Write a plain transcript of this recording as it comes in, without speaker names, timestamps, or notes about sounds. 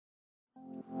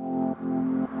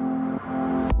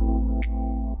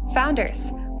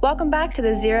Founders, welcome back to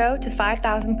the 0 to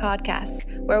 5,000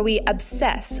 podcast, where we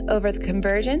obsess over the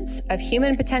convergence of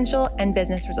human potential and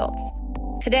business results.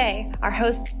 Today, our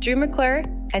hosts Drew McClure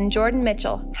and Jordan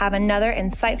Mitchell have another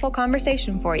insightful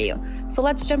conversation for you. So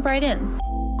let's jump right in.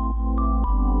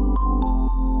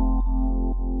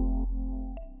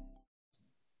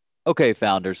 Okay,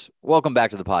 founders, welcome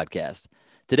back to the podcast.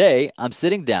 Today, I'm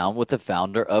sitting down with the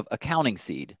founder of Accounting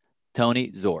Seed,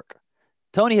 Tony Zorc.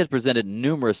 Tony has presented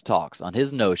numerous talks on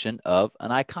his notion of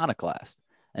an iconoclast,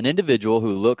 an individual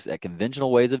who looks at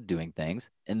conventional ways of doing things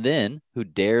and then who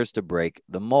dares to break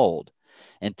the mold.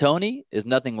 And Tony is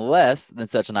nothing less than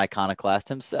such an iconoclast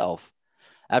himself.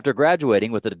 After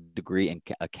graduating with a degree in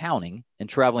accounting and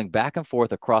traveling back and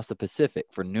forth across the Pacific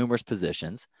for numerous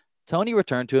positions, Tony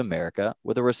returned to America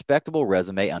with a respectable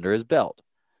resume under his belt.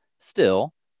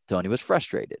 Still, Tony was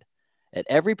frustrated. At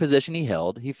every position he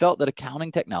held, he felt that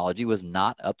accounting technology was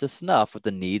not up to snuff with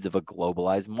the needs of a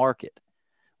globalized market.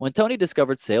 When Tony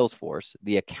discovered Salesforce,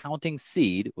 the accounting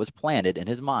seed was planted in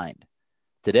his mind.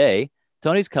 Today,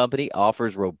 Tony's company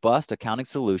offers robust accounting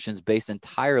solutions based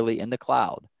entirely in the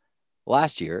cloud.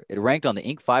 Last year, it ranked on the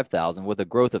Inc. 5000 with a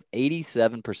growth of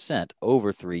 87%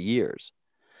 over 3 years.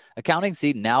 Accounting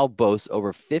Seed now boasts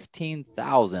over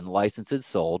 15,000 licenses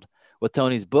sold, with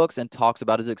Tony's books and talks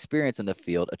about his experience in the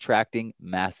field attracting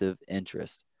massive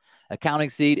interest. Accounting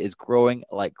Seed is growing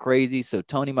like crazy. So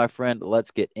Tony, my friend,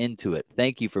 let's get into it.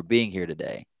 Thank you for being here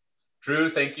today. Drew,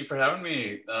 thank you for having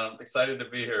me. Excited to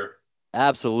be here.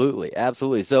 Absolutely.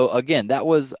 Absolutely. So again, that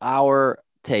was our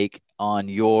take on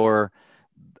your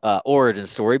origin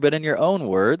story, but in your own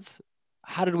words,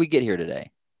 how did we get here today?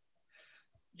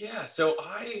 Yeah. So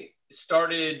I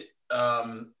started,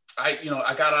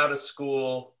 I got out of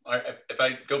school. If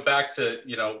I go back to,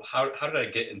 how did I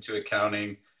get into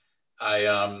accounting?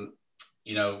 I,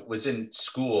 was in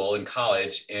school in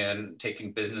college and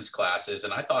taking business classes.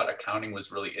 And I thought accounting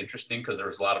was really interesting because there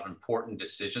was a lot of important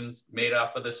decisions made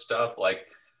off of this stuff, like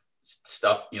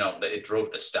stuff, that it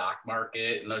drove the stock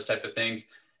market and those type of things.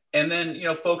 And then,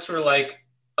 folks were like,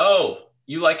 oh,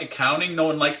 you like accounting? No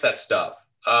one likes that stuff.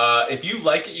 If you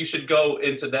like it, you should go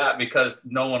into that because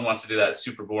no one wants to do that. It's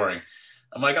super boring.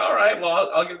 I'm like, all right, well,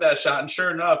 I'll give that a shot. And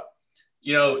sure enough,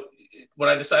 when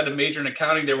I decided to major in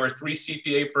accounting, there were 3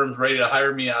 CPA firms ready to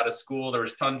hire me out of school. There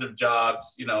was tons of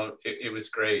jobs, it was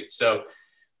great. So,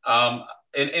 and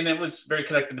it was very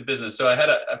connected to business. So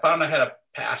I found I had a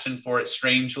passion for it,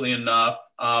 strangely enough.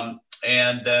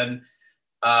 And then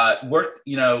worked,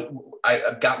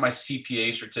 I got my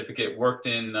CPA certificate, worked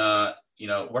my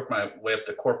way up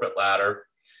the corporate ladder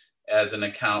as an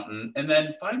accountant. And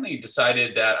then finally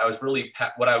decided that I was really,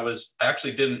 I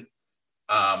actually didn't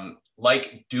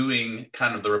like doing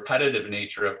kind of the repetitive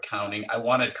nature of accounting. I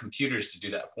wanted computers to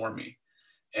do that for me.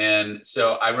 And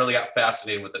so I really got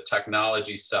fascinated with the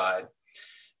technology side.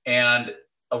 And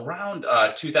around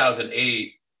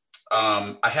 2008,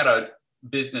 I had a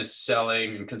business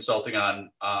selling and consulting on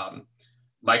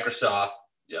Microsoft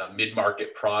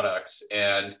mid-market products.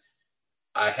 And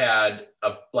I had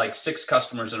like 6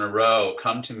 customers in a row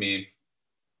come to me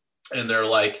and they're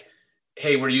like,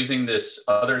 hey, we're using this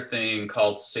other thing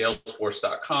called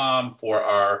Salesforce.com for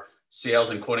our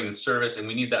sales and quoting and service. And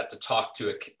we need that to talk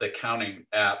to the accounting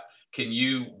app. Can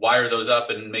you wire those up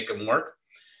and make them work?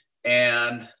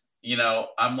 And,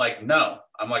 I'm like, no,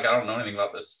 I don't know anything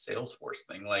about this Salesforce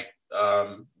thing. Like,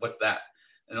 what's that?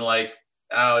 And they're like,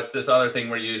 oh, it's this other thing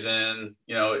we're using.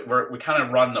 We kind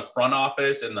of run the front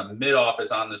office and the mid office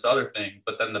on this other thing,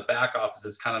 but then the back office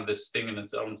is kind of this thing in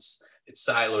its own, it's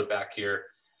siloed back here.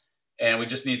 And we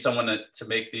just need someone to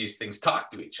make these things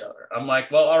talk to each other. I'm like,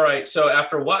 well, all right. So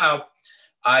after a while,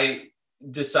 I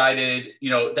decided,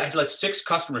 I had like 6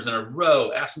 customers in a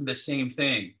row asking the same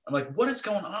thing. I'm like, what is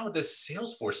going on with this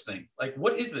Salesforce thing? Like,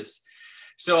 what is this?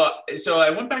 So I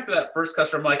went back to that first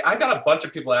customer. I'm like, I got a bunch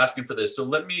of people asking for this. So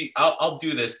I'll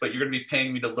do this, but you're going to be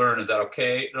paying me to learn. Is that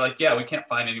okay? They're like, yeah, we can't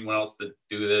find anyone else to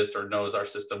do this or knows our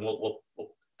system. We'll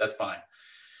that's fine.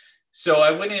 So I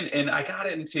went in and I got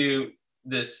into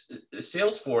this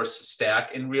Salesforce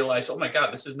stack and realized, oh my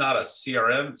God, this is not a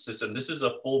CRM system. This is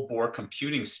a full bore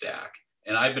computing stack.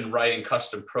 And I've been writing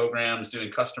custom programs,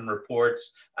 doing custom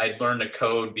reports. I'd learned to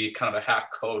code, be kind of a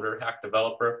hack coder, hack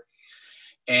developer.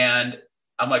 And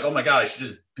I'm like, oh my God, I should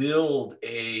just build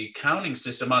a counting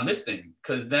system on this thing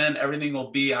because then everything will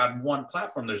be on one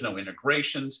platform. There's no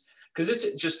integrations because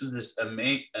it's just this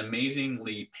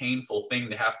amazingly painful thing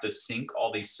to have to sync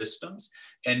all these systems.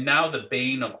 And now the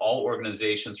bane of all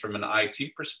organizations from an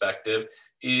IT perspective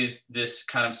is this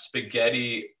kind of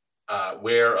spaghetti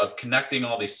aware of connecting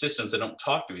all these systems that don't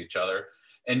talk to each other,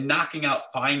 and knocking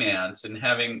out finance and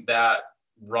having that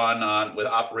run on with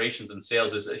operations and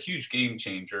sales is a huge game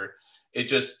changer. It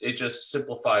just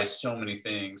simplifies so many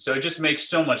things. So it just makes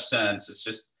so much sense. It's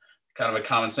just kind of a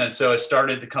common sense. So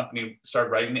the company started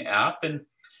writing the app, and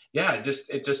yeah, it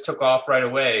just took off right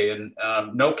away. And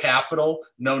no capital,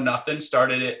 no nothing.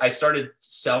 I started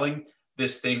selling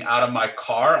this thing out of my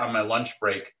car on my lunch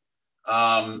break.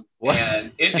 And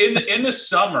in the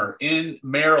summer in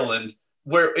Maryland,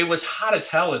 where it was hot as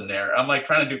hell in there, I'm like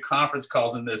trying to do conference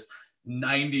calls in this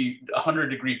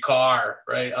 100-degree car,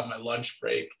 right, on my lunch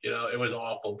break. It was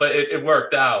awful, but it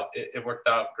worked out. It worked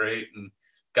out great, and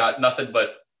got nothing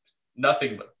but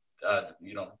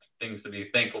things to be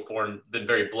thankful for, and been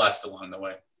very blessed along the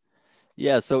way.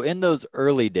 Yeah. So in those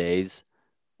early days,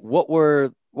 what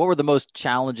were the most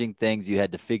challenging things you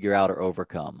had to figure out or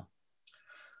overcome?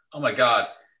 Oh my God,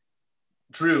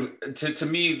 Drew, to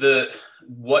me, the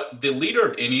leader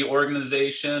of any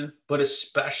organization, but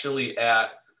especially at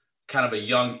kind of a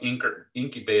young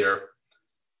incubator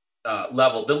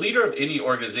level, the leader of any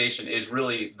organization is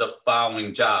really the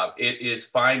following job. It is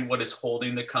find what is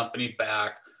holding the company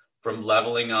back from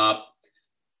leveling up,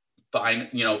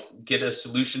 get a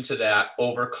solution to that,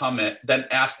 overcome it, then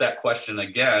ask that question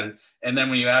again. And then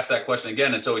when you ask that question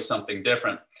again, it's always something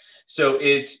different. So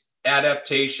it's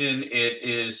adaptation, it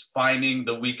is finding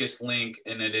the weakest link,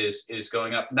 and it is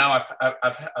going up. Now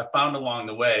I've found along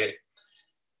the way,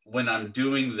 when I'm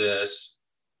doing this,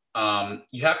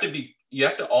 you have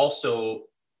to also,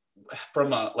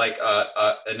 from a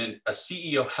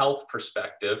CEO health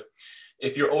perspective,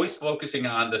 if you're always focusing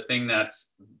on the thing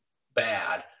that's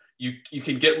bad, you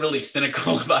can get really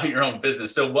cynical about your own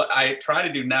business. So what I try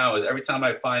to do now is every time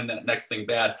I find that next thing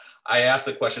bad, I ask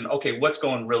the question, okay, what's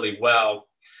going really well?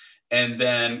 And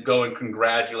then go and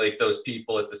congratulate those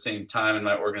people at the same time in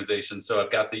my organization. So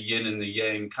I've got the yin and the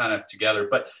yang kind of together.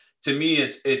 But to me,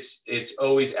 it's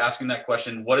always asking that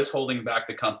question, what is holding back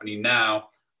the company now?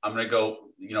 I'm going to go,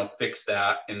 fix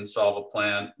that and solve a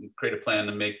plan, create a plan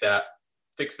to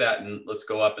fix that, and let's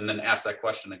go up, and then ask that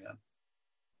question again.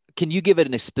 Can you give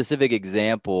it a specific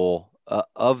example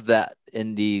of that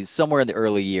somewhere in the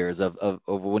early years of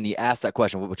when you ask that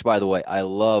question, which, by the way, I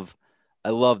love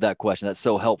that question. That's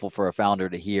so helpful for a founder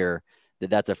to hear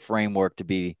that's a framework to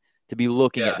be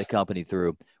looking at the company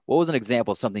through. What was an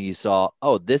example of something you saw?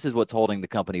 Oh, this is what's holding the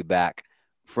company back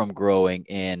from growing.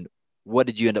 And what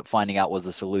did you end up finding out was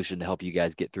the solution to help you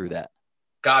guys get through that?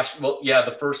 Gosh, well, yeah,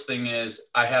 the first thing is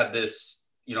I had this,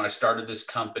 I started this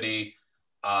company.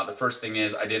 The first thing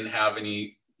is I didn't have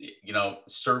any,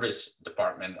 service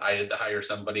department. I had to hire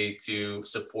somebody to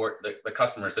support the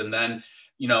customers. And then,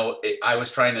 I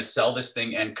was trying to sell this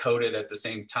thing and code it at the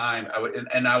same time.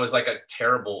 I was like a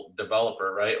terrible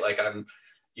developer, right? Like I'm,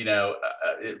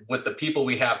 with the people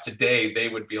we have today, they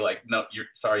would be like, no,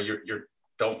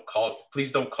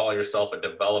 please don't call yourself a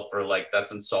developer. Like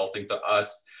that's insulting to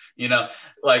us.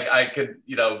 Like I could,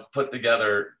 put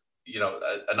together,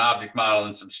 an object model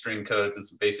and some string codes and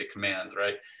some basic commands,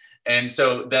 right? And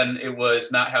so then it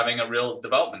was not having a real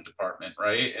development department,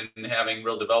 right? And having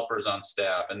real developers on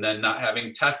staff, and then not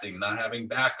having testing, not having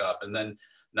backup, and then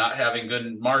not having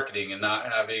good marketing, and not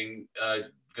having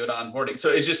good onboarding. So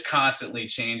it's just constantly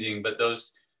changing. But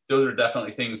those are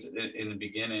definitely things in the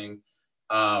beginning.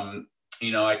 I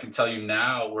can tell you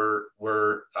now, we're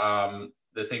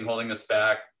the thing holding us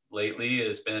back lately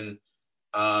has been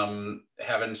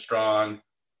having strong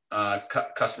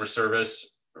customer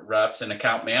service reps and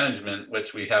account management,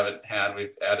 which we haven't had.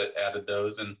 We've added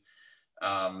those, and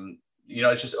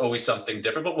it's just always something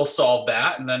different. But we'll solve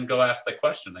that and then go ask the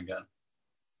question again.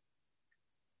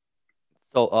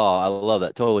 So, I love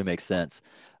that. Totally makes sense.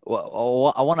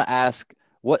 Well, I want to ask,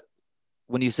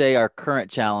 when you say our current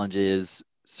challenge is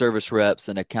service reps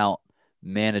and account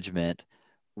management,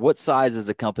 what size is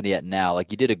the company at now?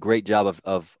 Like, you did a great job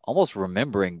of almost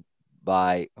remembering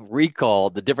by recall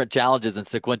the different challenges in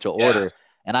sequential order.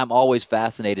 And I'm always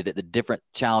fascinated at the different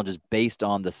challenges based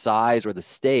on the size or the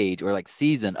stage or like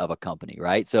season of a company,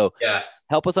 right? So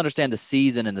help us understand the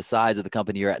season and the size of the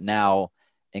company you're at now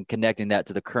and connecting that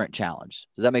to the current challenge.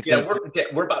 Does that make sense?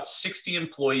 We're about 60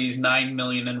 employees, 9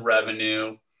 million in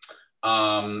revenue.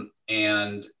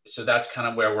 And so that's kind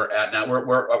of where we're at now.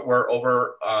 We're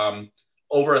over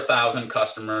 1,000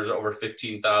 customers, over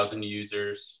 15,000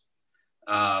 users.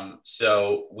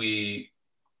 So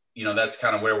that's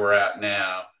kind of where we're at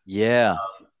now. Yeah.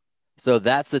 So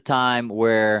that's the time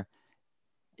where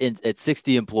at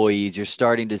 60 employees, you're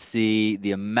starting to see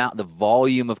the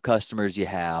volume of customers you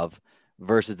have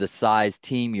versus the size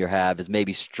team you have is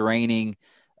maybe straining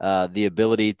the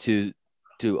ability to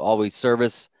always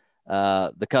service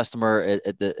the customer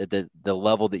at the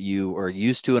level that you are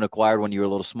used to and acquired when you were a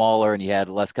little smaller and you had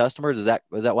less customers? Is that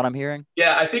what I'm hearing?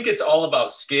 Yeah, I think it's all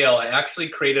about scale. I actually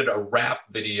created a rap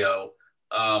video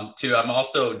too.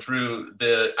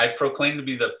 I proclaimed to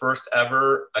be the first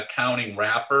ever accounting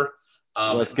rapper.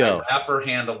 Let's go. My rapper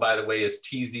handle, by the way, is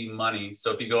TZ Money.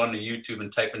 So if you go onto YouTube and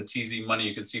type in TZ Money,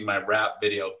 you can see my rap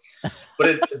video.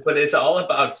 But it's all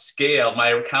about scale. My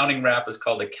accounting rap is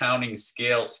called Accounting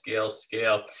Scale, Scale,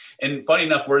 Scale. And funny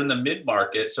enough, we're in the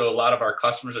mid-market. So a lot of our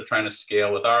customers are trying to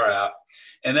scale with our app.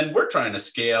 And then we're trying to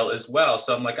scale as well.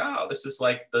 So I'm like, oh, this is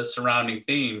like the surrounding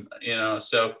theme,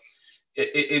 so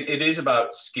it is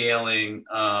about scaling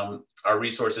our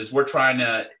resources. We're trying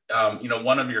to,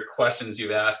 one of your questions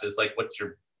you've asked is like, what's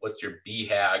your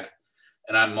BHAG?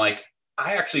 And I'm like,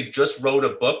 I actually just wrote a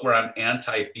book where I'm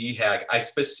anti-BHAG. I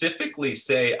specifically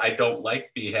say I don't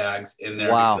like BHAGs in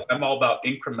there. Wow. Because I'm all about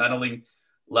incrementally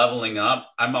leveling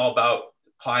up. I'm all about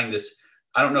applying this.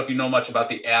 I don't know if you know much about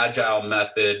the agile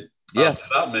method of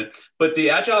development, but the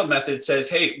agile method says,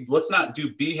 hey, let's not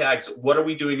do BHAGs. What are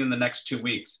we doing in the next 2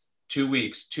 weeks? 2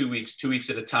 weeks, 2 weeks, 2 weeks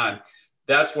at a time.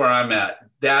 That's where I'm at.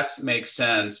 That makes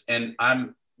sense. And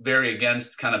I'm very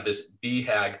against kind of this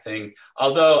BHAG thing.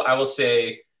 Although I will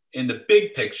say in the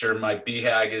big picture, my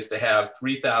BHAG is to have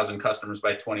 3,000 customers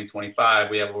by 2025.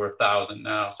 We have over 1,000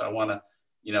 now. So I want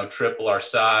to, triple our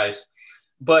size.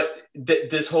 But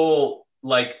this whole,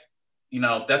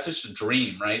 that's just a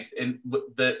dream, right? And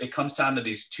it comes down to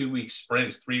these 2-week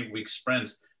sprints, 3-week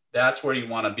sprints. That's where you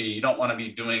want to be. You don't want to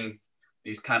be doing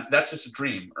that's just a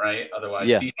dream, right? Otherwise,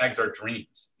 BHAGs are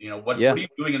dreams. What are you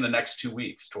doing in the next 2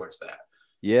 weeks towards that?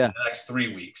 Yeah. In the next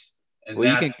 3 weeks. And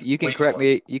well, you can correct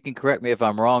me. You can correct me if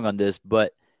I'm wrong on this,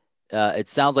 but it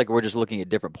sounds like we're just looking at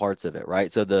different parts of it,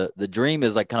 right? So the dream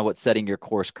is like kind of what's setting your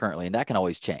course currently, and that can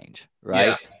always change, right?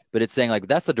 Yeah. But it's saying like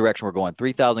that's the direction we're going.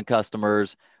 3,000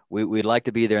 customers. We'd like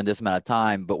to be there in this amount of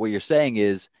time. But what you're saying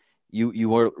is you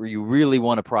really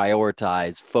want to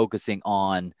prioritize focusing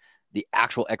on the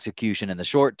actual execution in the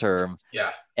short term,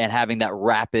 and having that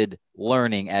rapid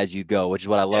learning as you go, which is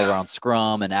what I love around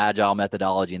Scrum and Agile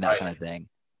methodology and that kind of thing.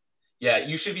 Yeah,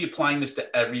 you should be applying this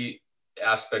to every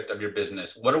aspect of your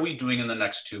business. What are we doing in the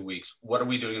next 2 weeks? What are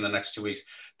we doing in the next 2 weeks?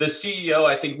 The CEO,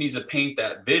 I think, needs to paint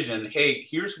that vision. Hey,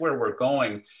 here's where we're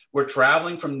going. We're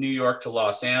traveling from New York to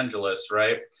Los Angeles,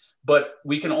 right? But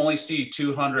we can only see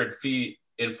 200 feet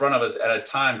in front of us at a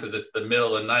time because it's the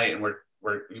middle of the night and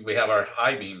we have our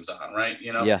high beams on, right?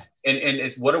 And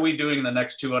it's what are we doing in the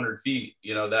next 200 feet?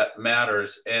 That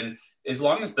matters. And as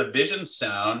long as the vision's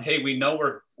sound, hey, we know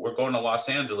we're going to Los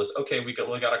Angeles. Okay, we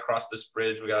got to cross this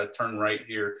bridge. We got to turn right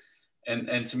here.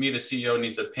 And to me, the CEO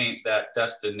needs to paint that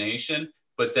destination.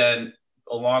 But then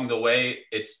along the way,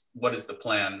 it's what is the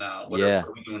plan now? What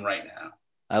are we doing right now?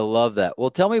 I love that.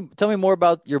 Well, tell me more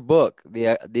about your book,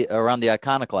 the around the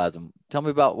iconoclasm. Tell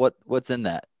me about what's in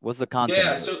that. What's the content?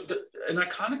 Yeah, so an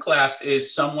iconoclast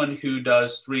is someone who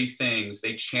does 3 things.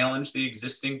 They challenge the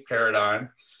existing paradigm,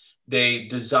 they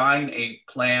design a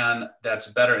plan that's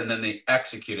better, and then they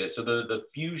execute it. So the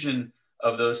fusion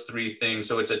of those 3 things.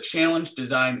 So it's a challenge,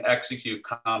 design, execute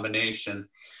combination.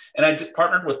 And I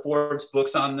partnered with Forbes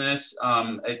Books on this.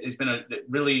 It's been a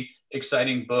really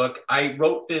exciting book. I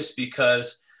wrote this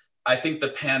because I think the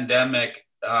pandemic,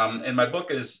 and my book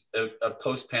is a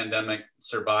post-pandemic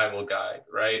survival guide,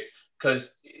 right?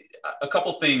 Because a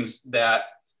couple things that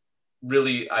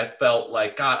really I felt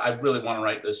like, God, I really want to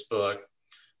write this book,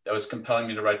 that was compelling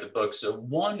me to write the book. So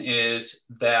one is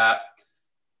that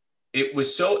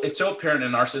it's so apparent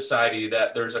in our society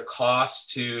that there's a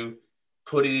cost to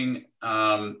putting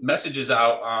messages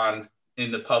out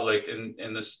in the public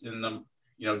in the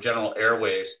general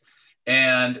airwaves.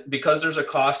 And because there's a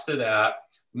cost to that,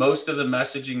 most of the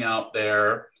messaging out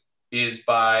there is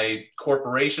by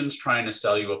corporations trying to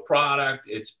sell you a product.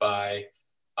 It's by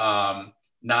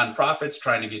nonprofits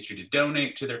trying to get you to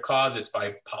donate to their cause. It's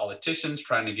by politicians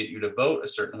trying to get you to vote a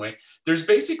certain way. There's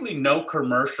basically no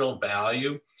commercial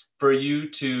value for you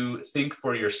to think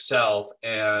for yourself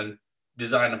and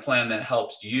design a plan that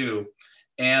helps you.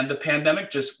 And the pandemic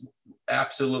just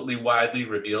absolutely widely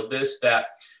revealed this, that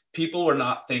people were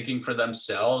not thinking for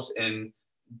themselves, and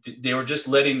they were just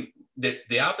letting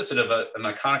the opposite of an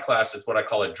iconoclast is what I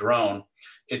call a drone.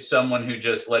 It's someone who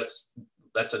just lets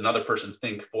another person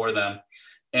think for them.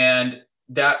 And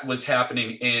that was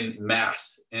happening in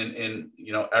mass in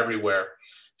everywhere.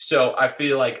 So I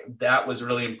feel like that was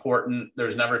really important.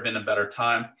 There's never been a better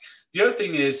time. The other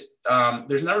thing is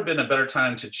there's never been a better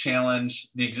time to challenge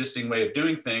the existing way of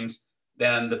doing things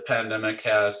than the pandemic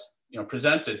has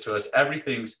presented to us.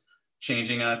 Everything's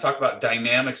changing. And I talk about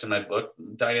dynamics in my book.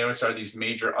 Dynamics are these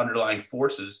major underlying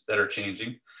forces that are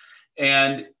changing.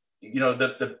 And,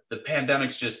 the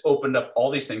pandemic's just opened up all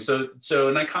these things. So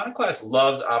an iconoclast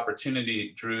loves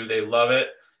opportunity, Drew. They love it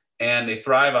and they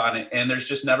thrive on it. And there's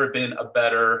just never been a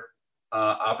better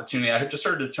opportunity. I just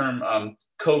heard the term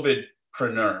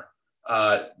COVIDpreneur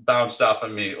bounced off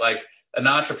of me, like an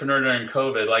entrepreneur during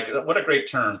COVID. Like, what a great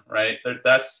term, right?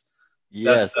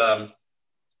 Yes. So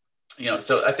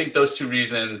I think those two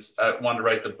reasons I wanted to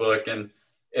write the book, and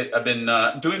I've been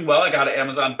doing well. I got an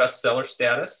Amazon bestseller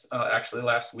status actually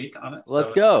last week on it.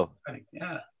 Let's go.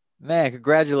 Yeah. Man,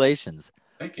 congratulations.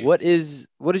 Thank you. What is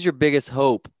your biggest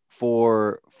hope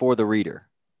for the reader?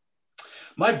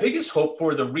 My biggest hope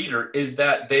for the reader is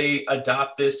that they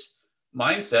adopt this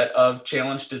mindset of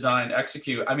challenge, design,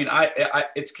 execute. I mean,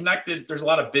 it's connected. There's a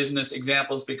lot of business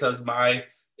examples because my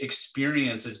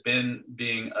experience has been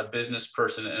being a business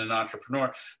person and an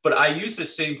entrepreneur, but I use the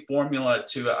same formula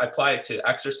I apply it to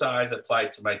exercise, apply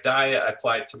it to my diet, I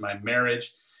apply it to my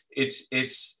marriage.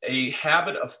 It's a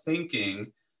habit of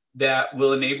thinking that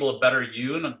will enable a better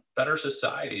you and a better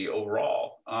society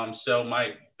overall. So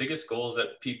my biggest goal is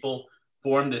that people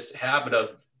form this habit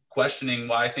of questioning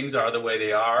why things are the way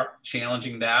they are,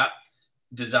 challenging that,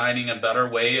 designing a better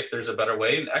way if there's a better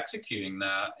way, and executing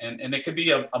that. And it could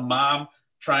be a mom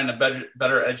trying to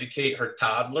better educate her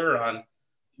toddler on,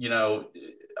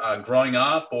 growing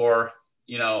up, or,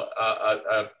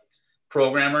 a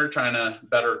programmer trying to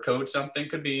better code something.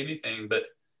 Could be anything, but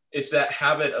it's that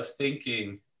habit of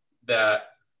thinking that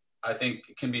I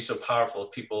think can be so powerful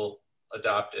if people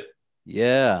adopt it.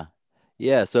 Yeah.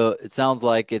 Yeah. So it sounds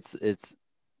like it's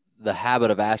the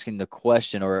habit of asking the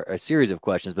question, or a series of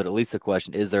questions, but at least the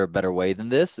question, is there a better way than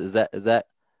this? Is that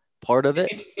part of it?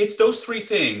 It's those three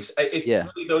things. It's Yeah.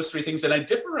 really those three things. And I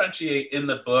differentiate in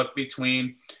the book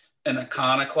between an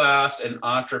iconoclast, an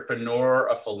entrepreneur,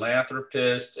 a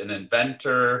philanthropist, an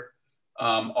inventor,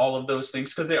 all of those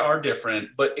things, because they are different.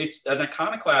 But it's an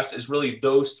iconoclast is really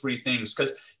those three things,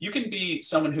 because you can be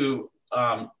someone who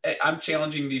I'm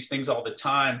challenging these things all the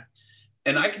time.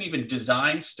 And I can even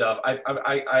design stuff.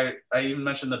 I even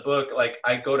mentioned in the book, like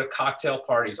I go to cocktail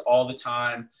parties all the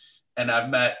time. And I've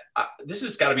met, this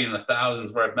has got to be in the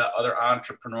thousands, where I've met other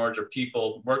entrepreneurs or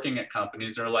people working at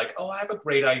companies that are like, oh, I have a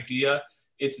great idea.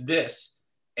 It's this.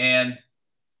 And,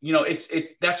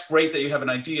 that's great that you have an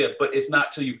idea, but it's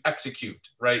not till you execute,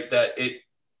 right? That it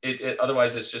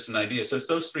otherwise it's just an idea. So it's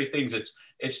those three things.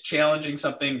 It's challenging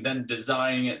something, then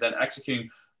designing it, then executing.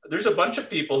 There's a bunch of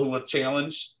people who will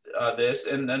challenge this.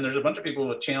 And then there's a bunch of people who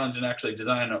will challenge and actually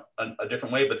design a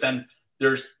different way. But then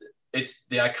it's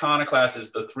the iconoclast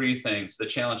is the three things: the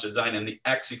challenge, design, and the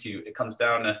execute. It comes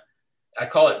down to, I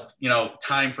call it,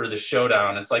 time for the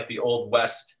showdown. It's like the old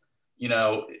West,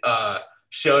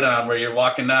 showdown where you're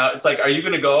walking out. It's like, are you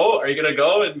going to go? Are you going to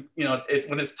go? And, it's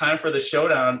when it's time for the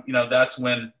showdown, that's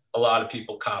when a lot of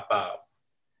people cop out.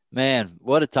 Man,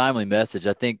 what a timely message.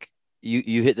 I think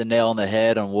you hit the nail on the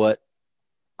head on what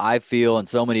I feel, and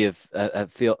so many have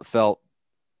felt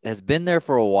has been there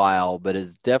for a while, but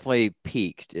has definitely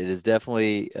peaked. It has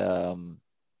definitely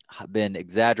been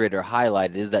exaggerated or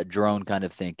highlighted, is that drone kind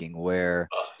of thinking, where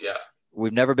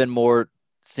we've never been more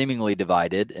seemingly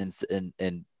divided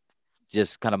and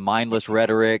just kind of mindless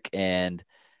rhetoric and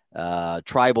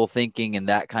tribal thinking and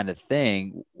that kind of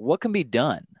thing. What can be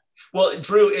done? Well,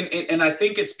 Drew, and I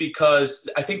think it's because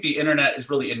I think the internet has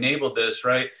really enabled this,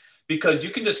 right? Because you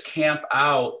can just camp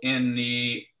out in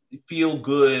the feel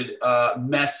good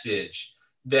message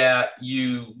that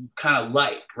you kind of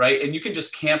like, right? And you can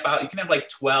just camp out. You can have like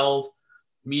 12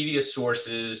 media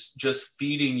sources just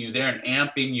feeding you there and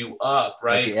amping you up,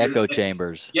 right? Like the echo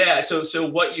chambers. Yeah. So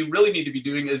what you really need to be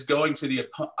doing is going to the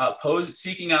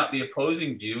seeking out the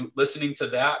opposing view, listening to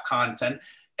that content,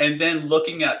 and then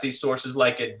looking at these sources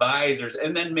like advisors,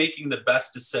 and then making the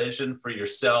best decision for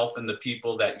yourself and the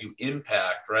people that you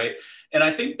impact, right? And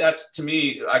I think that's, to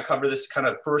me, I cover this kind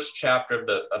of first chapter of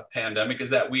the pandemic, is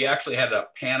that we actually had a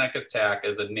panic attack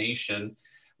as a nation,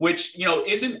 which,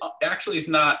 is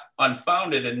not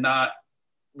unfounded and not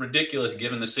ridiculous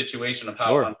given the situation of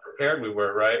how unprepared we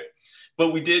were, right?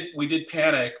 But we did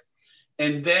panic.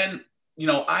 And then,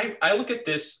 I look at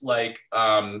this like,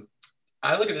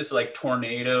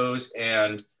 tornadoes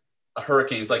and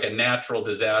hurricanes, like a natural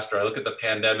disaster. I look at the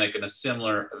pandemic in a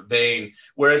similar vein.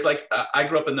 Whereas, like, I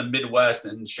grew up in the Midwest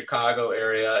in Chicago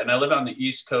area, and I live on the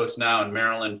East Coast now in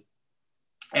Maryland.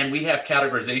 And we have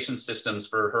categorization systems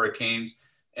for hurricanes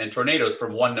and tornadoes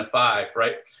from 1 to 5,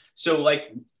 right? So,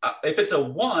 like, if it's a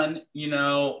 1,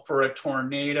 for a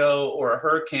tornado or a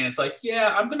hurricane, it's like,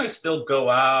 yeah, I'm going to still go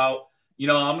out,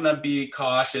 I'm going to be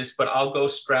cautious, but I'll go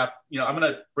strap, I'm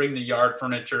going to bring the yard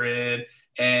furniture in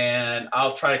and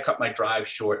I'll try to cut my drive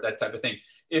short, that type of thing.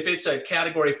 If it's a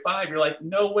category 5, you're like,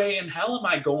 no way in hell am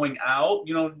I going out,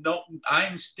 no,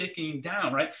 I'm sticking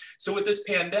down, right? So with this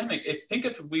pandemic,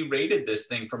 if we rated this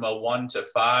thing from a 1 to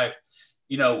 5,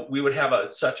 we would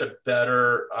have such a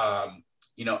better,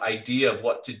 idea of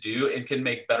what to do and can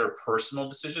make better personal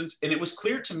decisions. And it was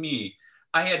clear to me,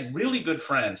 I had really good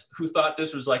friends who thought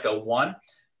this was like a 1.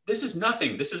 This is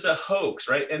nothing. This is a hoax,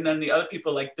 right? And then the other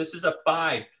people are like, this is a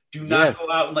 5. Do not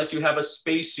go out unless you have a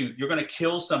spacesuit. You're going to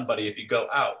kill somebody if you go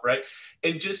out, right?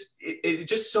 And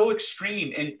it's just so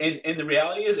extreme. And the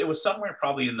reality is, it was somewhere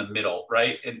probably in the middle,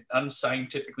 right? And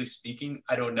unscientifically speaking,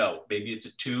 I don't know. Maybe it's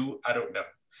a 2. I don't know.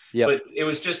 Yep. But it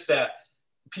was just that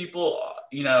people,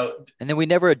 And then we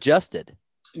never adjusted.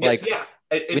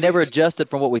 We never adjusted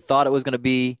from what we thought it was going to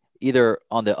be, either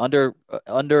on the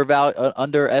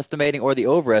underestimating or the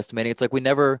overestimating. It's like we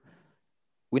never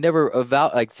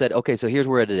said, okay, so here's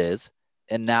where it is,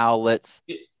 and now let's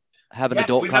have an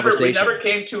adult conversation. We never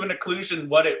came to an conclusion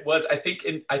what it was. I think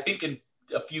in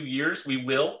a few years we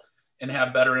will and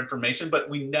have better information, but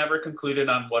we never concluded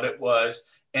on what it was.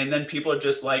 And then people are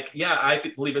just like, yeah, I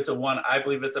believe it's a 1. I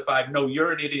believe it's a 5. No,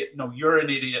 you're an idiot. No, you're an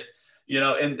idiot.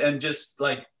 And just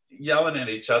like yelling at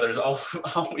each other is all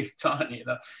we've done,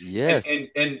 Yes.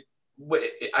 And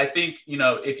I think,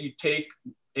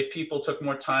 if people took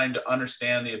more time to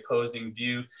understand the opposing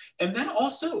view. And then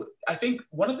also, I think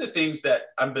one of the things that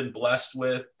I've been blessed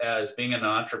with as being an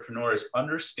entrepreneur is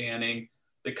understanding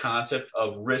the concept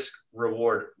of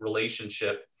risk-reward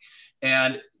relationship.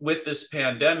 And with this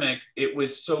pandemic, it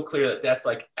was so clear that that's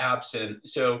like absent.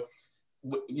 So,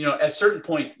 at a certain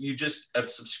point, you just have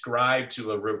subscribed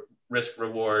to a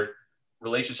risk-reward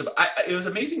relationship. It was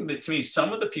amazing to me,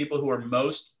 some of the people who are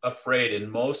most afraid and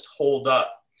most holed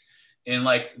up, and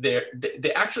they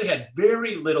actually had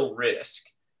very little risk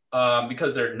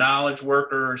because they're knowledge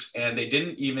workers and they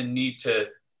didn't even need to,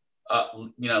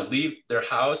 leave their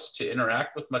house to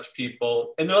interact with much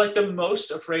people. And they're like the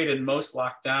most afraid and most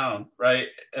locked down, right?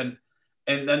 And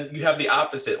then you have the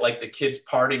opposite, like the kids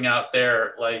partying out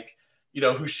there, like,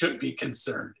 who should be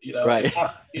concerned, right?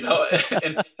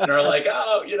 And are like,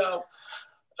 oh,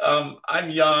 I'm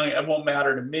young, it won't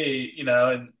matter to me,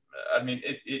 and I mean,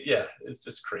 it's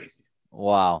just crazy.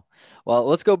 Wow. Well,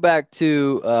 let's go back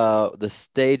to the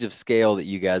stage of scale that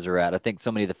you guys are at. I think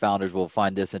so many of the founders will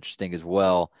find this interesting as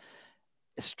well.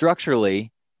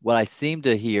 Structurally, what I seem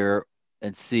to hear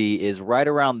and see is right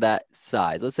around that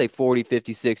size. Let's say 40,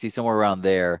 50, 60, somewhere around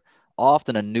there.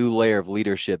 Often a new layer of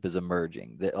leadership is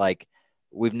emerging. That like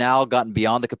we've now gotten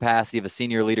beyond the capacity of a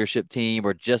senior leadership team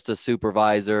or just a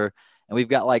supervisor. And we've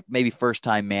got like maybe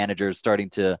first-time managers starting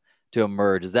to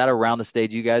emerge. Is that around the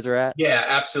stage you guys are at? Yeah,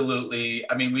 absolutely.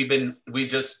 I mean, we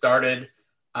just started,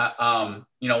 I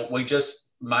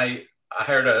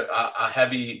hired a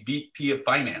heavy VP of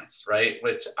finance, right?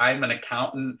 Which I'm an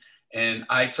accountant and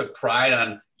I took pride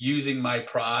on using my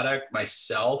product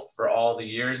myself for all the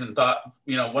years and thought,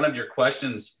 one of your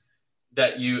questions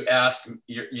that you ask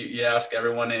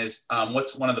everyone is,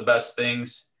 what's one of the best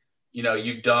things,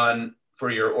 you've done for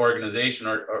your organization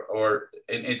and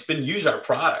it's been use our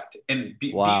product and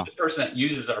be the person that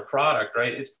uses our product,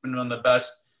 right? It's been one of the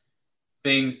best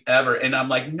things ever. And I'm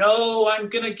like, no, I'm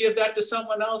going to give that to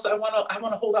someone else. I want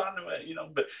to hold on to it,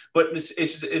 but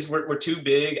we're too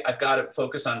big. I've got to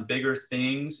focus on bigger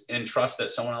things and trust that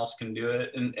someone else can do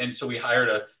it. And so we hired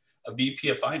a VP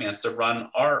of finance to run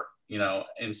our,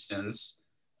 instance.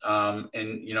 We're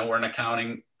an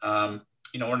accounting,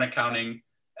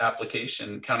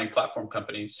 accounting platform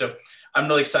company. So I'm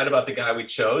really excited about the guy we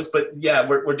chose, but yeah,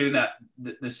 we're doing that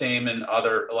the same in a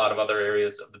lot of other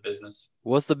areas of the business.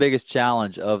 What's the biggest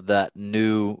challenge of that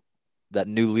new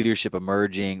leadership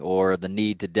emerging, or the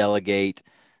need to delegate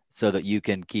so that you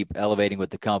can keep elevating with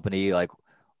the company? Like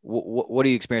what are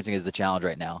you experiencing as the challenge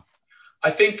right now?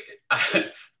 I think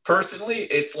personally,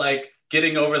 it's like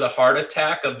getting over the heart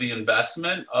attack of the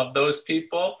investment of those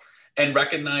people. And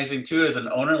recognizing too, as an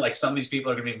owner, like some of these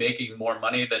people are going to be making more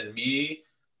money than me.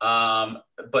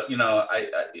 But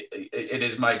it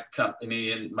is my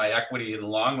company and my equity in the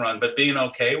long run, but being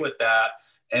okay with that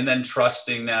and then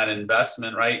trusting that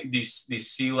investment, right? These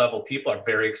C-level people are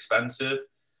very expensive,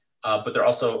 but they're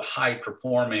also high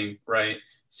performing, right?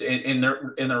 So and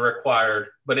they're required,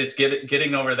 but it's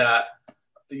getting over that,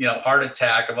 heart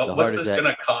attack of what's this going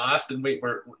to cost?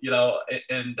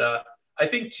 And I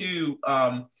think too,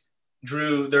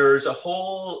 Drew, there's a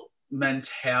whole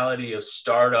mentality of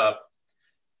startup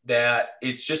that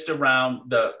it's just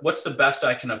around what's the best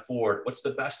I can afford? What's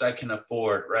the best I can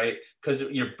afford, right? Because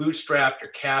you're bootstrapped,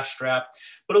 you're cash strapped.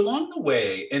 But along the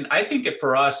way, and I think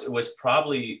for us, it was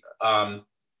probably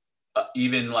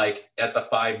even like at the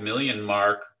 5 million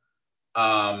mark,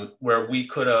 where we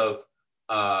could have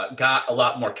got a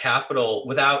lot more capital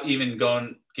without even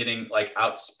getting like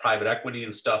private equity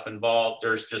and stuff involved.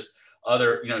 There's just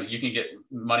other, you can get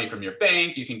money from your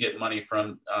bank, you can get money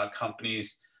from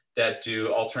companies that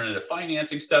do alternative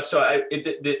financing stuff. So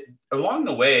along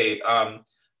the way,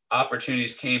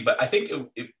 opportunities came, but I think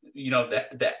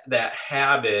that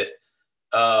habit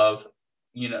of,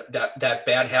 that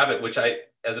bad habit, which I,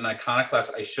 as an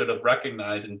iconoclast, I should have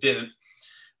recognized and didn't,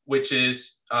 which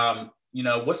is,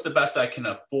 what's the best I can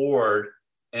afford?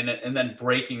 And then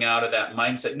breaking out of that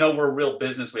mindset. No, we're a real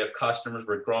business. We have customers,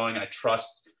 we're growing. I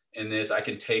trust in this. I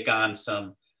can take on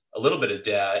a little bit of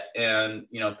debt and,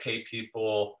 pay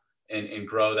people and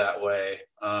grow that way.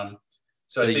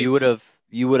 So I think you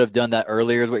would have done that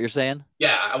earlier is what you're saying?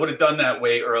 Yeah, I would have done that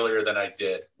way earlier than I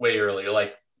did. Way earlier.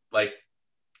 Like,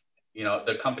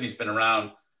 the company's been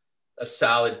around a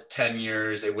solid 10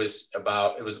 years. It was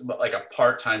like a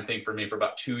part-time thing for me for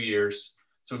about 2 years.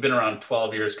 So we've been around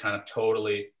 12 years kind of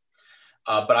totally.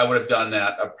 But I would have done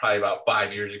that probably about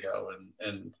 5 years ago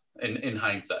and in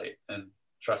hindsight, and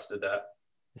trusted that.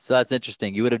 So that's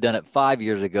interesting. You would have done it 5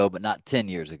 years ago, but not 10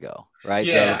 years ago, right?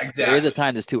 Yeah, so exactly. There is a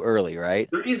time that's too early, right?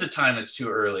 There is a time that's too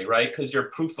early, right? Because your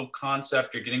proof of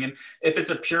concept, you're getting in. If it's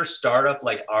a pure startup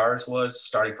like ours was,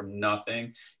 starting from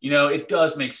nothing, it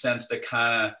does make sense to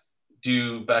kind of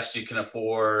do best you can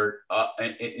afford,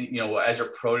 as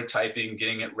you're prototyping,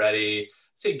 getting it ready,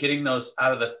 say getting those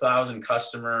out of the 1,000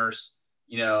 customers,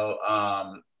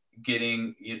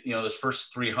 getting, those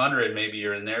first 300, maybe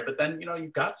you're in there, but then,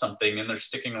 you've got something and they're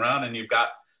sticking around and you've got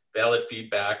valid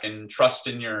feedback and trust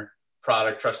in your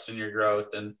product, trust in your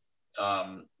growth, and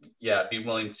be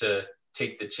willing to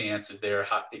take the chances there.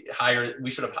 I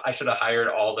should have hired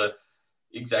all the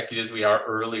executives we are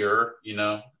earlier,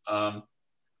 It's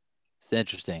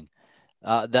interesting.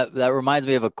 That reminds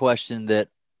me of a question that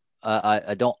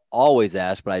I don't always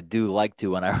ask, but I do like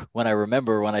to when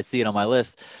I see it on my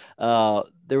list.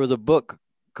 There was a book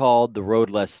called The Road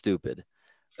Less Stupid,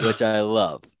 which I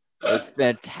love. It's a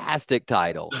fantastic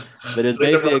title, but it's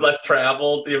like basically The Road Less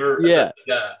Traveled. Yeah.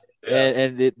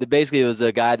 And basically it was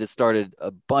a guy that started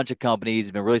a bunch of companies.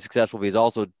 He's been really successful, but he's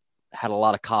also had a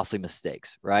lot of costly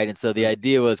mistakes, right? And so the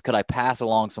idea was, could I pass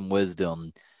along some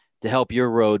wisdom to help your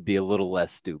road be a little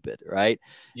less stupid, right?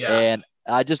 Yeah. And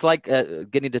I just like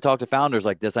getting to talk to founders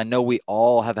like this. I know we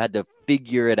all have had to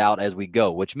figure it out as we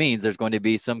go, which means there's going to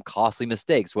be some costly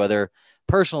mistakes, whether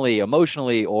personally,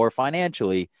 emotionally, or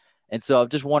financially. And so I'm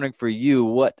just wondering for you,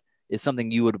 what is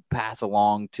something you would pass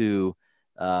along to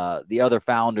the other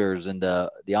founders and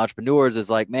the entrepreneurs is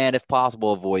like, man, if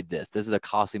possible, avoid this. This is a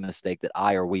costly mistake that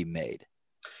I or we made.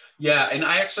 Yeah. And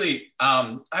I actually,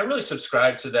 I really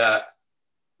subscribe to that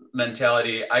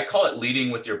mentality. I call it leading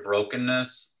with your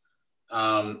brokenness.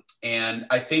 And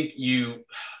I think you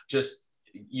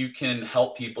can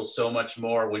help people so much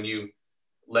more when you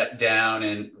let down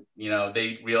and,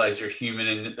 they realize you're human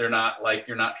and they're not like,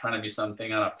 you're not trying to be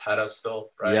something on a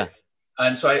pedestal. Right. Yeah.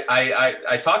 And so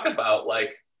I talk about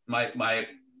like my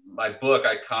book,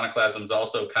 Iconoclasm, is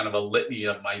also kind of a litany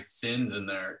of my sins in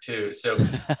there too. So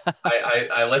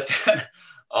I let that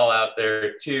all out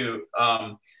there too.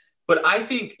 But I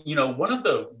think, one of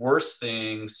the worst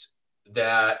things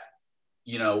that,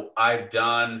 I've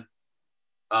done,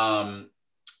 and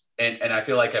I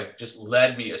feel like I've just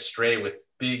led me astray with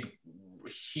big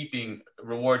heaping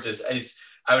rewards is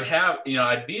I would have,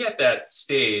 I'd be at that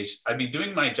stage, I'd be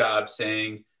doing my job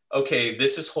saying, okay,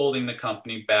 this is holding the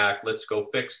company back. Let's go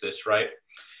fix this. Right.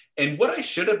 And what I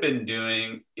should have been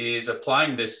doing is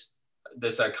applying this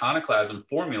iconoclasm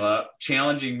formula,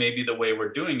 challenging maybe the way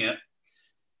we're doing it,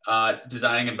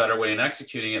 designing a better way and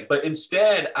executing it. But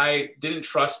instead, I didn't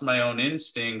trust my own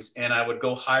instincts, and I would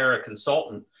go hire a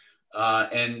consultant,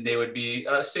 and they would be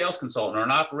a sales consultant or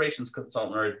an operations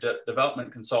consultant or a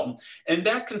development consultant. And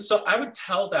I would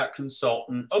tell that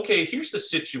consultant, okay, here's the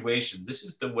situation. This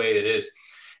is the way it is.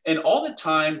 And all the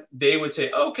time they would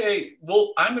say, okay,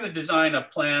 well, I'm going to design a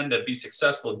plan to be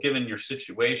successful given your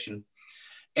situation.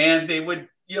 And they would,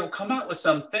 come out with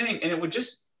something, and it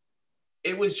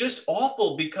was just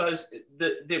awful because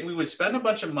that we would spend a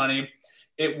bunch of money.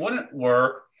 It wouldn't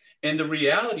work. And the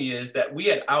reality is that we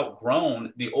had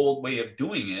outgrown the old way of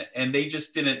doing it, and they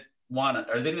just didn't want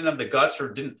to, or they didn't have the guts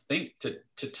or didn't think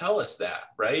to tell us that,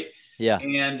 right? Yeah.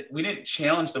 And we didn't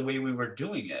challenge the way we were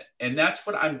doing it. And that's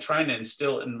what I'm trying to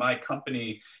instill in my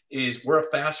company is we're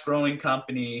a fast growing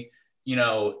company.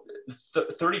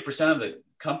 30% of the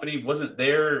company wasn't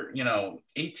there,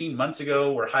 18 months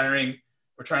ago. We're trying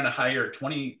to hire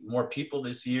 20 more people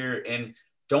this year. And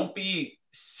don't be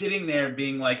sitting there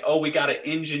being like, oh, we got to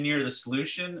engineer the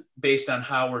solution based on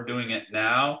how we're doing it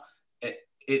now.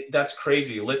 That's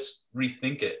crazy. Let's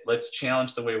rethink it. Let's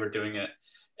challenge the way we're doing it.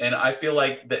 And I feel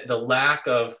like that the lack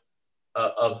of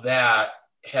that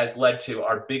has led to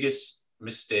our biggest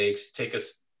mistakes, take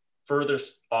us further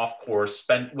off course,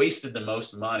 wasted the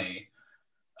most money.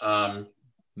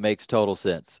 Makes total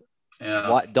sense. Yeah.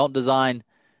 Why don't design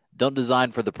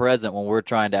for the present when we're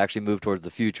trying to actually move towards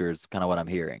the future is kind of what I'm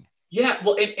hearing. Yeah,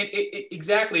 well,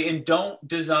 exactly. And don't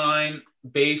design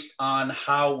based on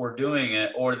how we're doing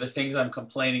it or the things I'm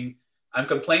complaining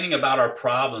about our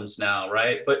problems now,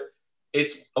 right? But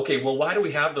it's okay, well, why do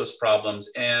we have those problems?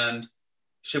 And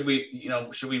should we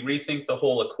rethink the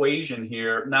whole equation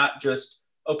here? Not just,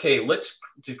 okay, let's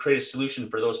to create a solution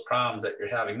for those problems that you're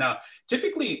having. Now,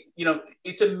 typically,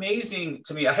 it's amazing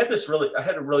to me. I had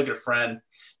a really good friend,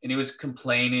 and he was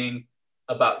complaining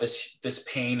about this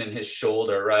pain in his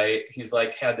shoulder, right? He's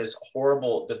like had this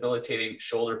horrible, debilitating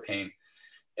shoulder pain.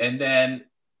 And then,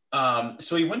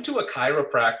 so he went to a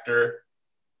chiropractor,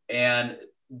 and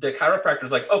the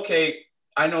chiropractor's like, okay,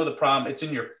 I know the problem. It's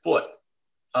in your foot.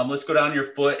 Let's go down your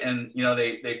foot. And,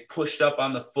 they pushed up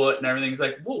on the foot and everything's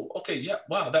like, whoa, okay, yeah,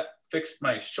 wow, that fixed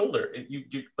my shoulder.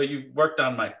 But you worked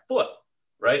on my foot,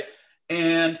 right?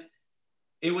 And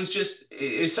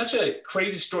it's such a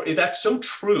crazy story. That's so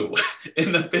true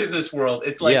in the business world.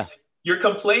 It's like, you're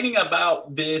complaining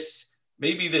about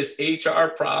maybe this HR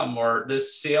problem or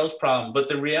this sales problem, but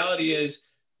the reality is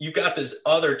you got this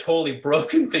other totally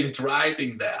broken thing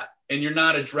driving that, and you're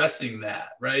not addressing that,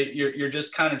 right? You're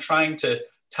just kind of trying to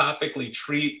topically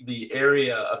treat the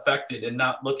area affected and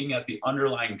not looking at the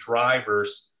underlying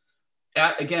drivers.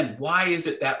 Again, why is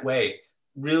it that way?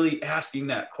 Really asking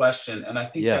that question. And I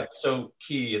think that's so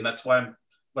key. And that's what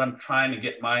I'm trying to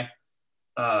get my,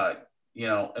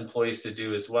 employees to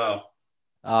do as well.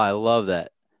 Oh, I love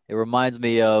that. It reminds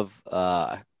me of,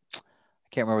 I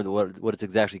can't remember what it's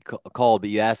exactly called, but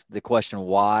you ask the question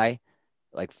why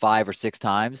like 5 or 6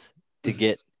 times to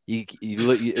get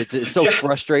it's so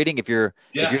frustrating if you're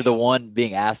the one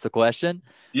being asked the question.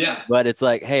 Yeah. But it's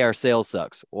like, hey, our sales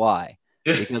sucks. Why?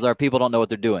 Because our people don't know what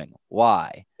they're doing.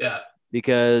 Why? Yeah.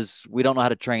 Because we don't know how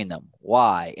to train them.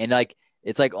 Why? And like,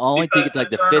 it's like only to get to like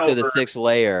the 5th or the 6th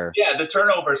layer. Yeah. The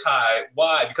turnover's high.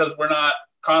 Why? Because we're not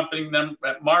competing them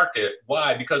at market.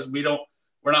 Why? Because we're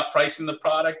not pricing the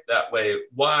product that way.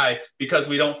 Why? Because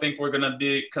we don't think we're going to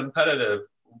be competitive.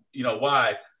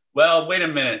 Why? Well, wait a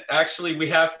minute. Actually, we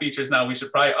have features now. We should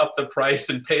probably up the price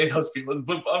and pay those people.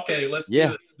 Okay, let's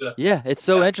do this. Yeah, it's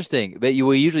so interesting. But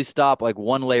we usually stop like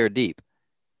one layer deep.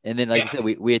 And then, like you said,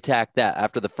 we attack that.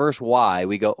 After the first why,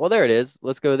 we go, well, there it is.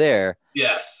 Let's go there.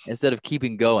 Yes. Instead of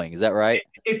keeping going. Is that right?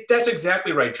 That's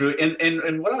exactly right, Drew.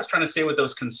 And what I was trying to say with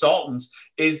those consultants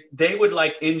is they would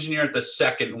like engineer the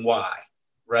second why,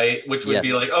 right? Which would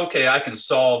be like, okay, I can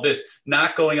solve this.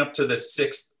 Not going up to the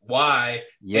 6th why.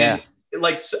 Yeah. And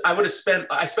like I spent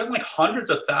like hundreds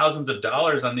of thousands of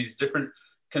dollars on these different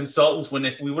consultants when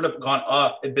if we would have gone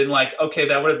up, it'd been like, okay,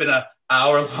 that would have been an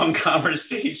hour-long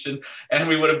conversation and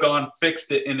we would have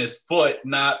fixed it in his foot,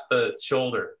 not the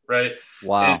shoulder, right?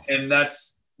 Wow. And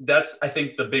that's I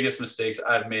think the biggest mistakes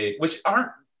I've made,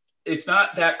 it's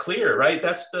not that clear, right?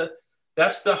 That's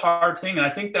the hard thing. And I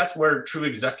think that's where true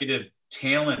executive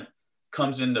talent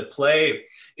comes into play,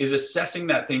 is assessing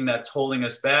that thing that's holding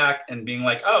us back and being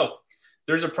like, oh,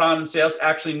 there's a problem in sales.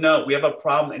 Actually, no, we have a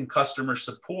problem in customer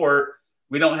support.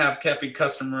 We don't have happy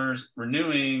customers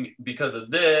renewing because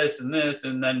of this and this.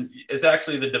 And then it's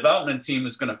actually the development team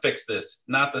is going to fix this,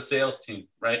 not the sales team.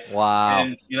 Right. Wow.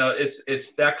 And,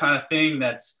 it's that kind of thing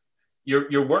that's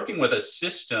you're working with a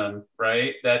system,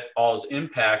 right, that all is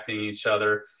impacting each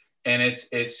other. And it's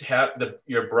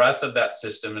your breadth of that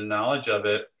system and knowledge of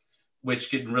it, which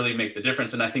can really make the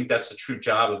difference. And I think that's the true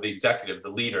job of the executive, the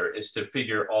leader, is to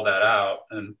figure all that out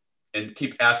and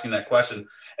keep asking that question.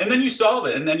 And then you solve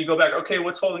it. And then you go back, okay,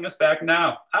 what's holding us back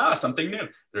now? Something new.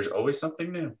 There's always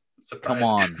something new. Surprise. Come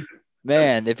on,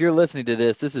 man. If you're listening to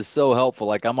this is so helpful.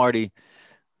 Like I'm already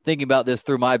thinking about this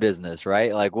through my business,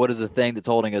 right? Like what is the thing that's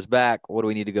holding us back? What do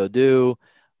we need to go do?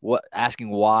 Asking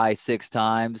why 6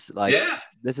 times. Like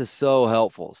this is so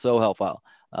helpful. So helpful.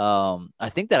 I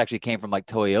think that actually came from like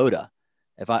Toyota.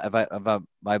 If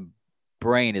I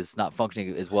brain is not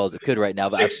functioning as well as it could right now.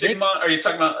 But Six Sigma, are you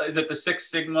talking about, is it the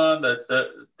Six Sigma,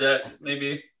 that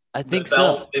maybe I the think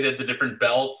belts, so. they did the different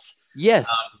belts. Yes.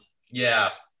 Yeah.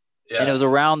 And it Yeah. was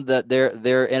around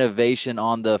their innovation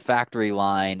on the factory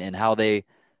line and how they,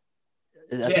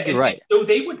 I Yeah, think you're and right. so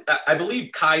they would, I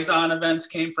believe Kaizen events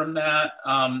came from that.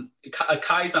 A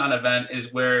Kaizen event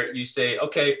is where you say,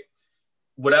 okay,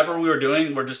 whatever we were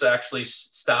doing, we're just actually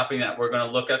stopping that. We're going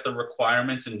to look at the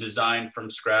requirements and design from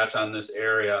scratch on this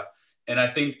area. And I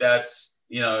think that's,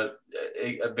 a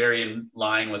very in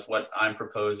line with what I'm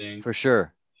proposing. For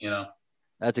sure. You know,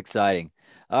 That's exciting.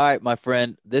 All right, my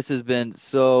friend, this has been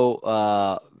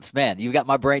so, man, you got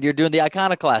my brain. You're doing the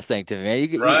iconoclast thing to me, man.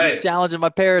 You're right. challenging my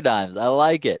paradigms. I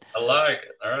like it. I like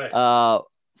it. All right.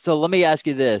 So let me ask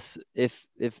you this. If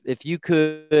you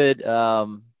could,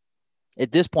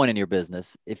 at this point in your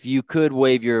business, if you could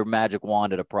wave your magic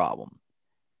wand at a problem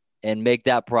and make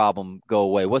that problem go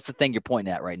away, what's the thing you're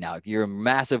pointing at right now? You're in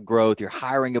massive growth. You're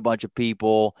hiring a bunch of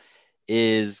people.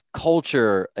 Is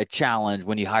culture a challenge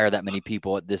when you hire that many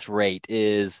people at this rate? I'm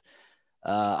just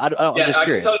I can tell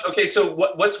curious. you. Okay, so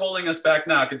what's holding us back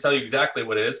now? I can tell you exactly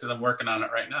what it is because I'm working on it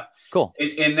right now. Cool.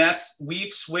 And that's,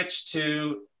 we've switched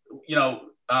to,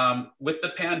 with the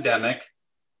pandemic.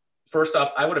 First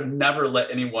off, I would have never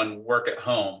let anyone work at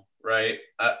home, right?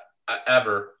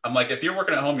 Ever. I'm like, if you're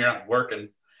working at home, you're not working.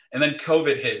 And then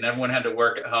COVID hit and everyone had to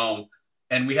work at home.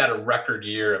 And we had a record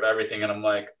year of everything. And I'm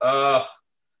like, oh,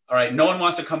 all right, no one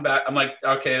wants to come back. I'm like,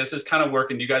 okay, this is kind of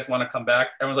working. Do you guys want to come back?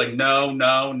 Everyone's like, no,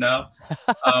 no, no.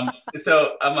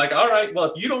 So I'm like, all right,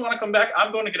 well, if you don't want to come back,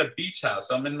 I'm going to get a beach house.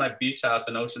 So I'm in my beach house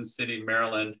in Ocean City,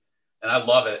 Maryland, and I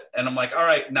love it. And I'm like, all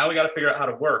right, now we got to figure out how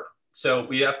to work. So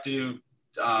we have to,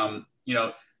 to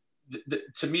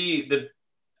me,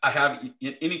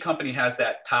 any company has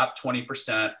that top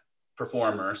 20%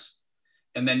 performers.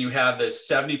 And then you have the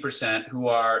 70% who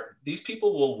are, these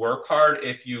people will work hard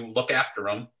if you look after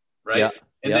them, right? Yeah.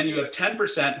 And then you have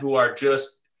 10% who are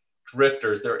just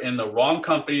drifters. They're in the wrong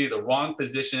company, the wrong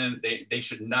position. They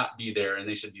should not be there and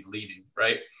they should be leaving,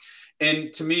 right?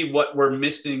 And to me, what we're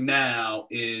missing now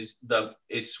is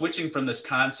switching from this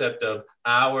concept of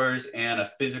hours and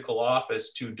a physical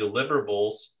office to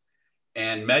deliverables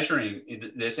and measuring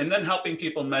this, and then helping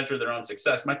people measure their own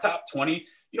success. My top 20,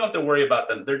 you don't have to worry about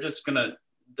them. They're just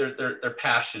they're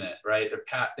passionate, right?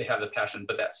 They have the passion,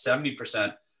 but that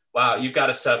 70%, wow, you've got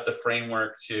to set up the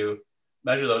framework to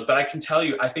measure those. But I can tell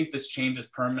you, I think this change is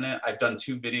permanent. I've done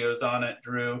 2 videos on it,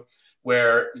 Drew,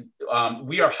 where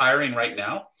we are hiring right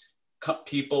now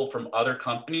people from other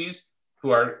companies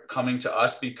who are coming to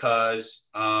us because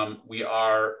we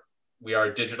are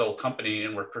a digital company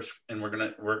and we're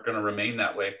gonna remain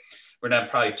that way. We're gonna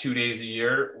have probably 2 days a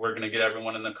year. We're gonna get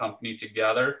everyone in the company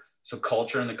together. So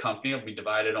culture in the company will be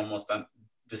decided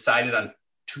on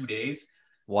 2 days.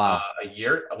 Wow. A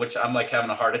year, which I'm like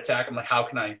having a heart attack. I'm like, how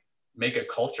can I make a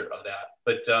culture of that?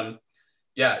 But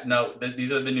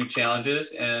these are the new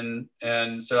challenges, and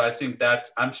so I think that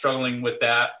I'm struggling with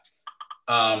that,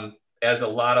 as a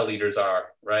lot of leaders are,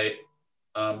 right?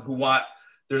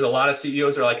 There's a lot of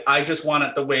CEOs are like, I just want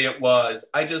it the way it was.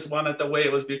 I just want it the way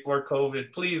it was before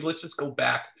COVID. Please, let's just go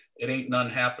back. It ain't none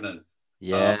happening.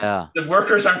 Yeah. The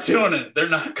workers aren't doing it. They're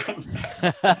not coming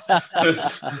back.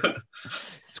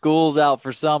 School's out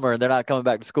for summer and they're not coming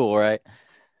back to school, right?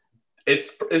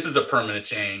 This is a permanent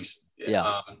change.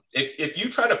 Yeah. If you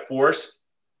try to force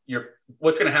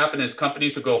what's going to happen is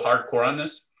companies who go hardcore on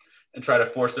this and try to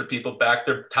force their people back,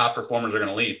 their top performers are going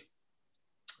to leave.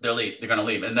 They're going to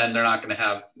leave, and then they're not going to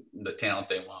have the talent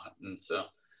they want. And so,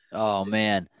 oh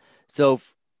man. So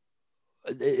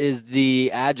is the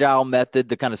agile method,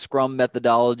 the kind of Scrum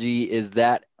methodology, is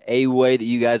that a way that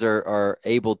you guys are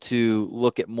able to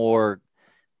look at more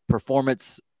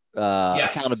performance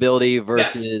yes. accountability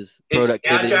versus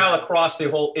productivity? It's agile across the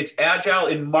whole. It's agile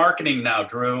in marketing now,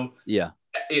 Drew. Yeah.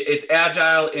 It's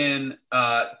agile in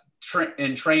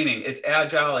training. It's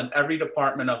agile in every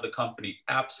department of the company.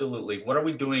 Absolutely. What are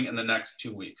we doing in the next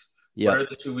 2 weeks? Yep. What are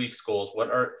the 2 weeks goals?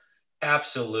 What are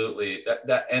absolutely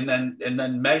that and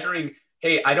then measuring.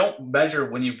 Hey, I don't measure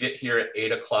when you get here at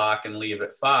 8:00 and leave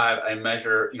at 5. I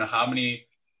measure, how many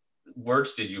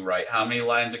words did you write? How many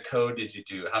lines of code did you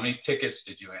do? How many tickets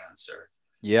did you answer?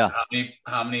 Yeah.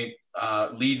 How many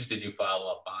leads did you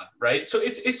follow up on? Right. So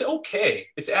it's okay.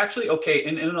 It's actually okay.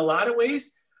 And in a lot of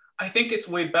ways, I think it's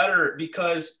way better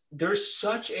because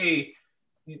I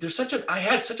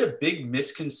had such a big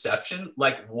misconception,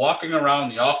 like walking around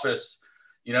the office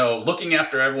looking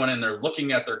after everyone and they're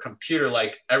looking at their computer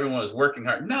like everyone was working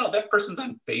hard. No, that person's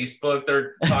on Facebook.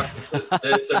 They're talking to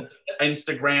this, they're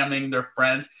Instagramming their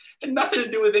friends, and nothing to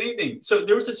do with anything. So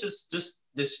there was just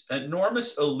this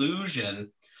enormous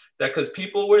illusion that because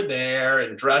people were there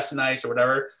and dressed nice or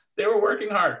whatever, they were working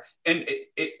hard. And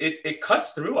it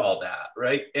cuts through all that,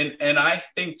 right? And I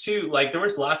think too, like there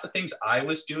was lots of things I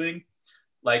was doing,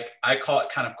 like I call it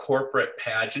kind of corporate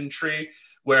pageantry,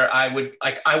 where I would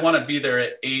I want to be there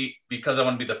at 8 because I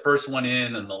want to be the first one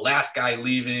in and the last guy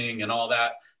leaving and all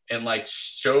that, and like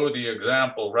show the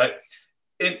example, right?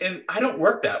 And I don't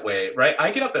work that way, right?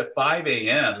 I get up at 5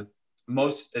 a.m.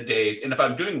 most days, and if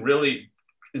I'm doing really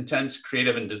intense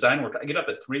creative and design work, I get up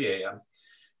at 3 a.m.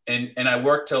 and I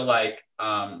work till like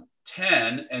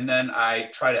 10, and then I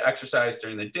try to exercise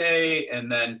during the day,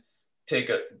 and then take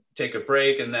a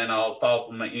break, and then I'll follow up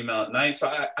with my email at night. So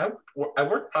I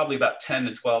work probably about 10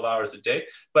 to 12 hours a day,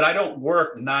 but I don't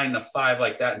work 9 to 5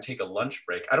 like that and take a lunch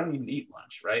break. I don't even eat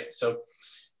lunch, right? So,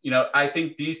 I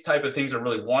think these type of things are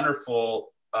really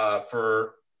wonderful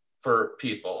for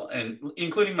people, and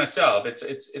including myself.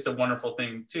 It's a wonderful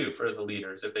thing too for the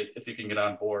leaders if you can get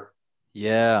on board.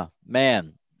 Yeah,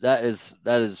 man, that is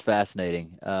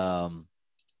fascinating. I'm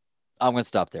going to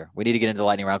stop there. We need to get into the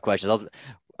lightning round questions. I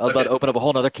was about to open up a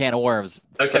whole nother can of worms.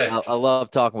 Okay. I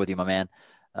love talking with you, my man.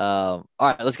 All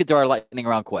right, let's get to our lightning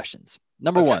round questions.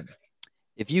 Number one,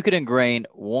 if you could ingrain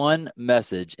one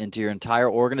message into your entire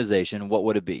organization, what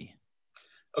would it be?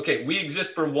 Okay, we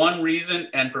exist for one reason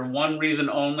and for one reason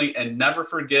only, and never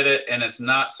forget it. And it's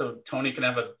not so Tony can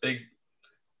have a big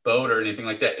boat or anything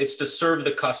like that. It's to serve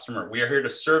the customer. We are here to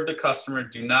serve the customer.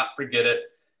 Do not forget it.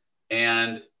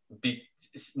 And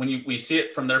when we see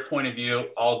it from their point of view,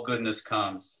 all goodness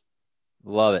comes.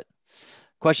 Love it.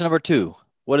 Question number 2.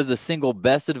 What is the single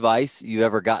best advice you've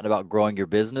ever gotten about growing your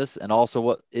business? And also,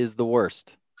 what is the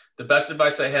worst? The best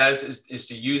advice I had is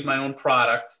to use my own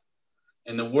product.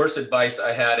 And the worst advice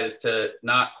I had is to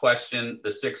not question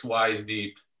the 6 whys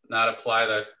deep, not apply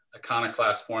the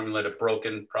iconoclast formula to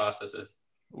broken processes.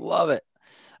 Love it.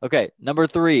 Okay. Number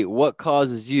 3, what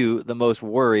causes you the most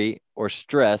worry or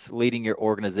stress leading your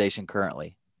organization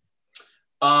currently?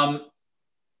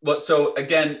 So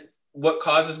again, what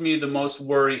causes me the most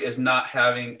worry is not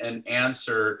having an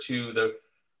answer to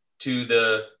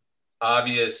the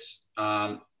obvious,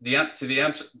 the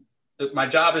answer. My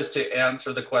job is to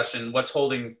answer the question, what's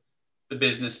holding the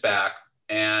business back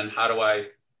and how do I,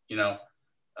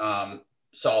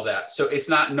 solve that? So it's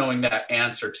not knowing that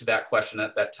answer to that question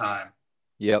at that time.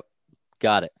 Yep.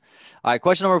 Got it. All right.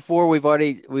 Question number 4, we've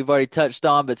already touched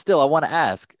on, but still I want to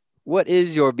ask, what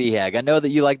is your BHAG? I know that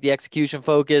you like the execution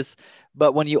focus,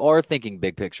 but when you are thinking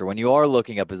big picture, when you are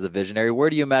looking up as a visionary, where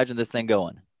do you imagine this thing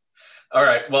going? All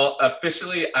right. Well,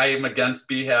 officially I am against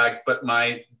BHAGs, but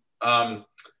my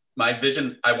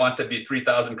vision, I want to be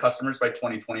 3,000 customers by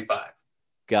 2025.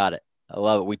 Got it. I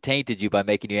love it. We tainted you by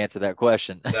making you answer that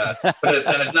question. Yes, but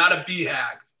that is not a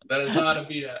BHAG. That is not a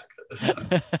BHAG.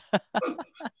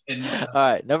 All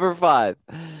right. Number 5,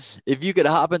 if you could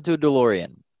hop into a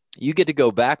DeLorean, you get to go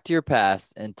back to your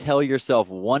past and tell yourself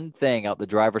one thing out the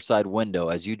driver's side window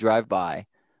as you drive by.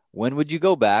 When would you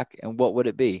go back and what would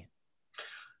it be?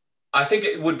 I think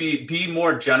it would be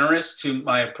more generous to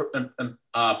my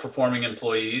performing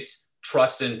employees,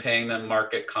 trust in paying them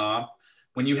market comp.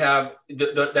 When you have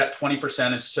that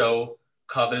 20% is so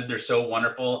coveted, they're so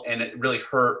wonderful, and it really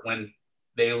hurt when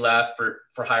they left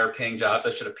for higher paying jobs. I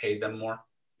should have paid them more.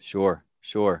 Sure.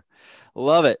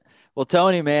 Love it. Well,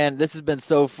 Tony, man, this has been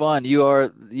so fun. You are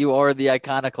the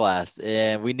iconoclast,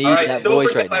 and we need that voice right now. Don't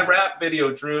forget my rap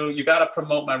video, Drew. You got to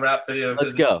promote my rap video.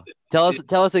 Let's go. Tell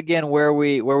us again where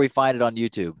we find it on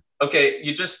YouTube. Okay,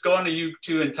 you just go onto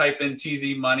YouTube and type in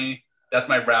TZ Money. That's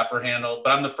my rapper handle.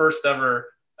 But I'm the first ever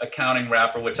accounting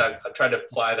rapper, which I've tried to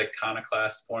apply the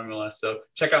iconoclast formula. So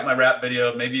check out my rap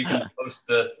video. Maybe you can post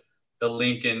the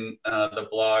link in the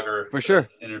blog or for sure.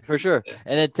 Yeah.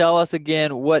 And then tell us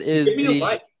again what is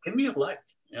Give me a like.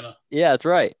 Yeah, that's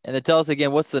right. And then tell us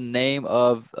again what's the name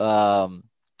of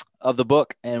the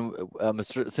book, and I'm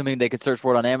assuming they could search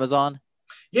for it on Amazon.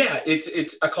 Yeah,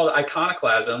 I call it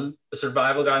Iconoclasm: A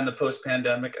Survival Guide in the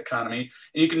Post-Pandemic Economy.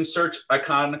 And you can search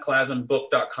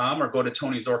iconoclasmbook.com or go to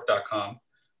tonyzorc.com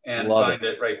and find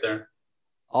it right there.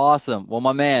 Awesome. Well,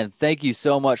 my man, thank you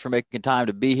so much for making time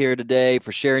to be here today,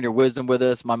 for sharing your wisdom with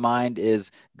us. My mind is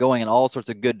going in all sorts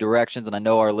of good directions, and I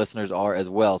know our listeners are as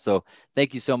well. So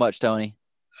thank you so much, Tony.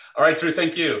 All right, Drew,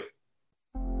 thank you.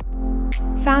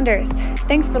 Founders,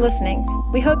 thanks for listening.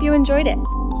 We hope you enjoyed it.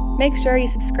 make sure you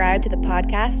subscribe to the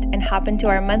podcast and hop into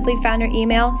our monthly founder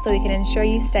email so we can ensure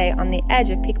you stay on the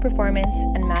edge of peak performance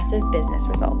and massive business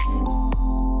results.